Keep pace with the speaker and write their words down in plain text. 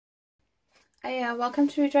Hiya, welcome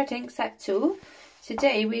to Read Writing Set 2.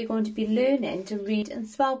 Today we're going to be learning to read and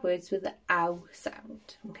spell words with the ow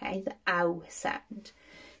sound. Okay, the ow sound.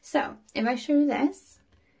 So, if I show you this,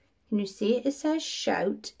 can you see it says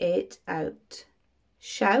shout it out.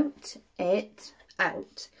 Shout it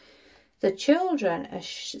out. The children are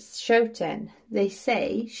shouting. They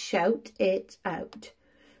say shout it out.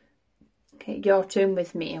 Okay, your turn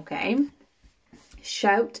with me, okay?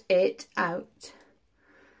 Shout it out.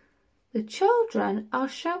 The children are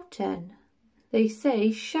shouting. They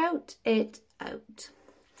say shout it out.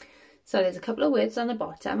 So there's a couple of words on the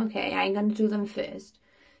bottom. Okay, I'm going to do them first.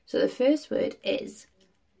 So the first word is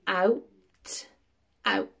out,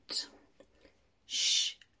 out.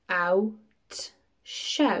 Sh, out,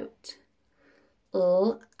 shout.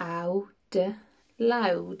 L, out,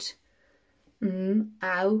 loud. M,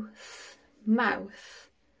 outh, mouth.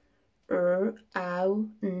 Round,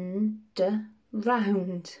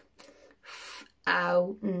 round.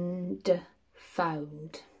 Found,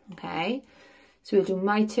 found. Okay, so we'll do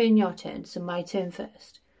my turn, your turn. So my turn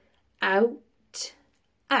first. Out,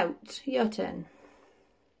 out, your turn.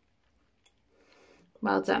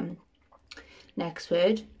 Well done. Next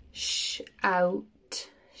word, shout,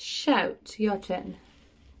 shout, your turn.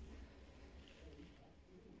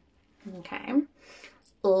 Okay.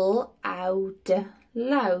 Loud,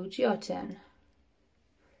 loud, your turn.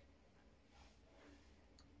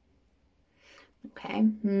 Okay,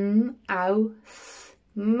 mouth,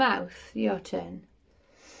 mouth, your turn.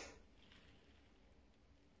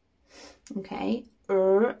 Okay,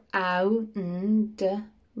 round,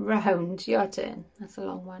 round, your turn. That's a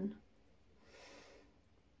long one.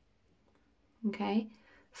 Okay,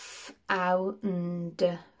 found,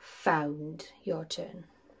 found, your turn.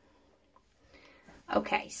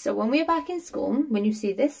 Okay, so when we're back in school, when you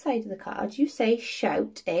see this side of the card, you say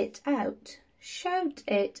shout it out. Shout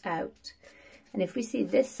it out. And if we see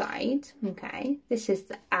this side, okay, this is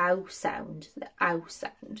the ow sound, the ow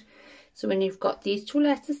sound. So when you've got these two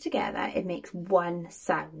letters together, it makes one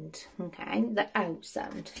sound, okay, the ow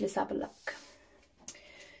sound. Let's have a look.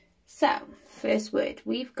 So, first word,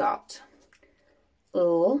 we've got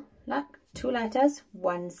L, look, two letters,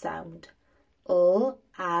 one sound. L,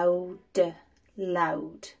 owd,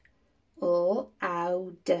 loud. L,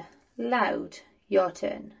 owd, loud. Your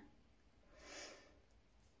turn.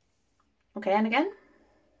 Okay, and again.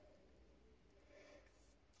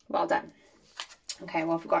 Well done. Okay,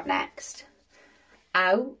 what have we got next?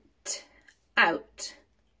 Out, out,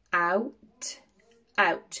 out,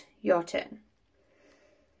 out. Your turn.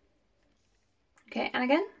 Okay, and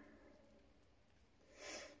again.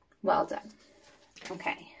 Well done.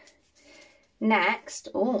 Okay. Next,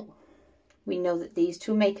 oh, we know that these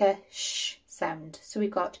two make a sh sound. So we've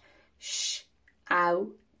got sh, out,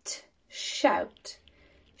 shout.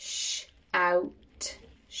 Sh, out,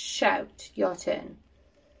 shout. Your turn.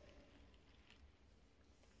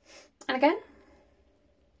 And again.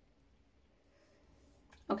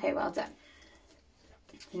 Okay, well done.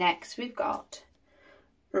 Next we've got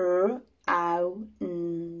round,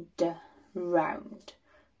 round.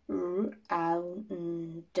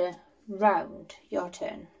 Round, round. Your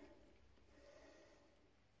turn.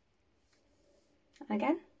 And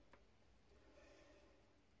again.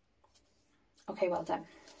 Okay, well done.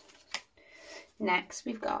 Next,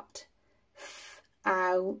 we've got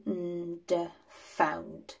found,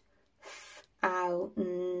 found.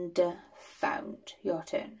 Found, found. Your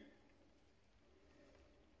turn.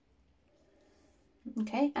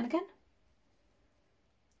 Okay, and again.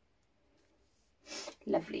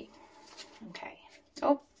 Lovely. Okay.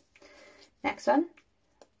 Oh, next one.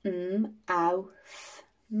 Mouth,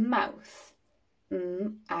 mouth.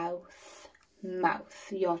 Mouth,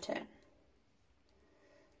 mouth. Your turn.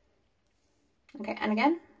 Okay, and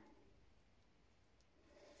again.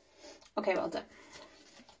 Okay, well done.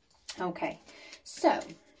 Okay, so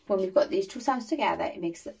when we've got these two sounds together, it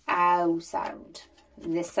makes the ow sound.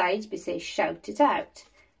 On this side, we say shout it out.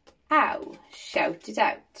 Ow, shout it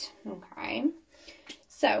out. Okay,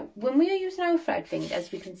 so when we are using our thread fingers,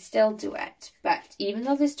 we can still do it, but even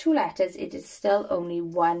though there's two letters, it is still only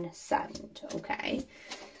one sound. Okay,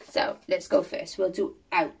 so let's go first. We'll do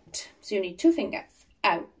out. So you need two fingers.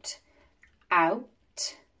 Out.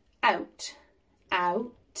 Out, out,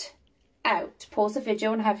 out, out. Pause the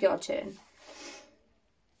video and have your turn.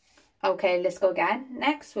 Okay, let's go again.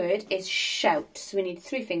 Next word is shout. So we need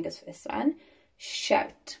three fingers for this one.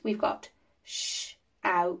 Shout. We've got sh,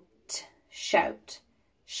 out, shout.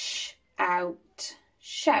 Sh, out,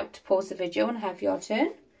 shout. Pause the video and have your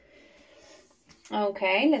turn.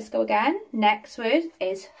 Okay, let's go again. Next word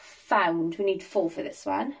is found. We need four for this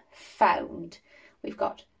one. Found. We've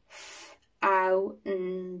got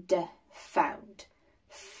found, found,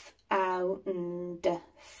 found,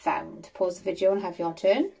 found. Pause the video and have your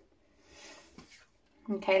turn.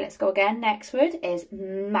 Okay, let's go again. Next word is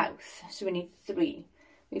mouth. So we need 3.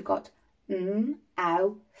 We've got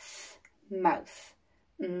mouth, mouth,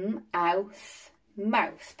 mouth,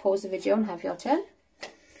 mouth. Pause the video and have your turn.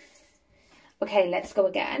 Okay, let's go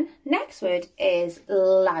again. Next word is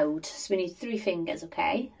loud. So we need 3 fingers,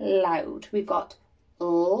 okay? Loud. We've got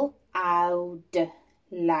loud,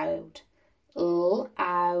 loud,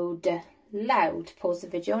 loud, loud. Pause the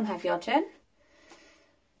video and have your turn.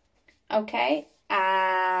 Okay,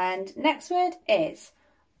 and next word is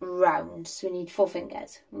round. So we need 4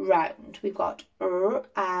 fingers. Round. We've got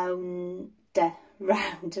round,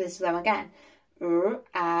 round. This is them again.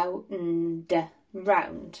 Round,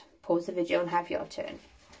 round. Pause the video and have your turn.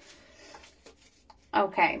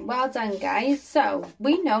 Okay, well done guys. So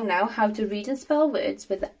we know now how to read and spell words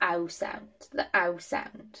with the ow sound. The ow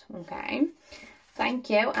sound. Okay. Thank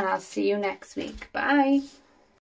you, and I'll see you next week. Bye.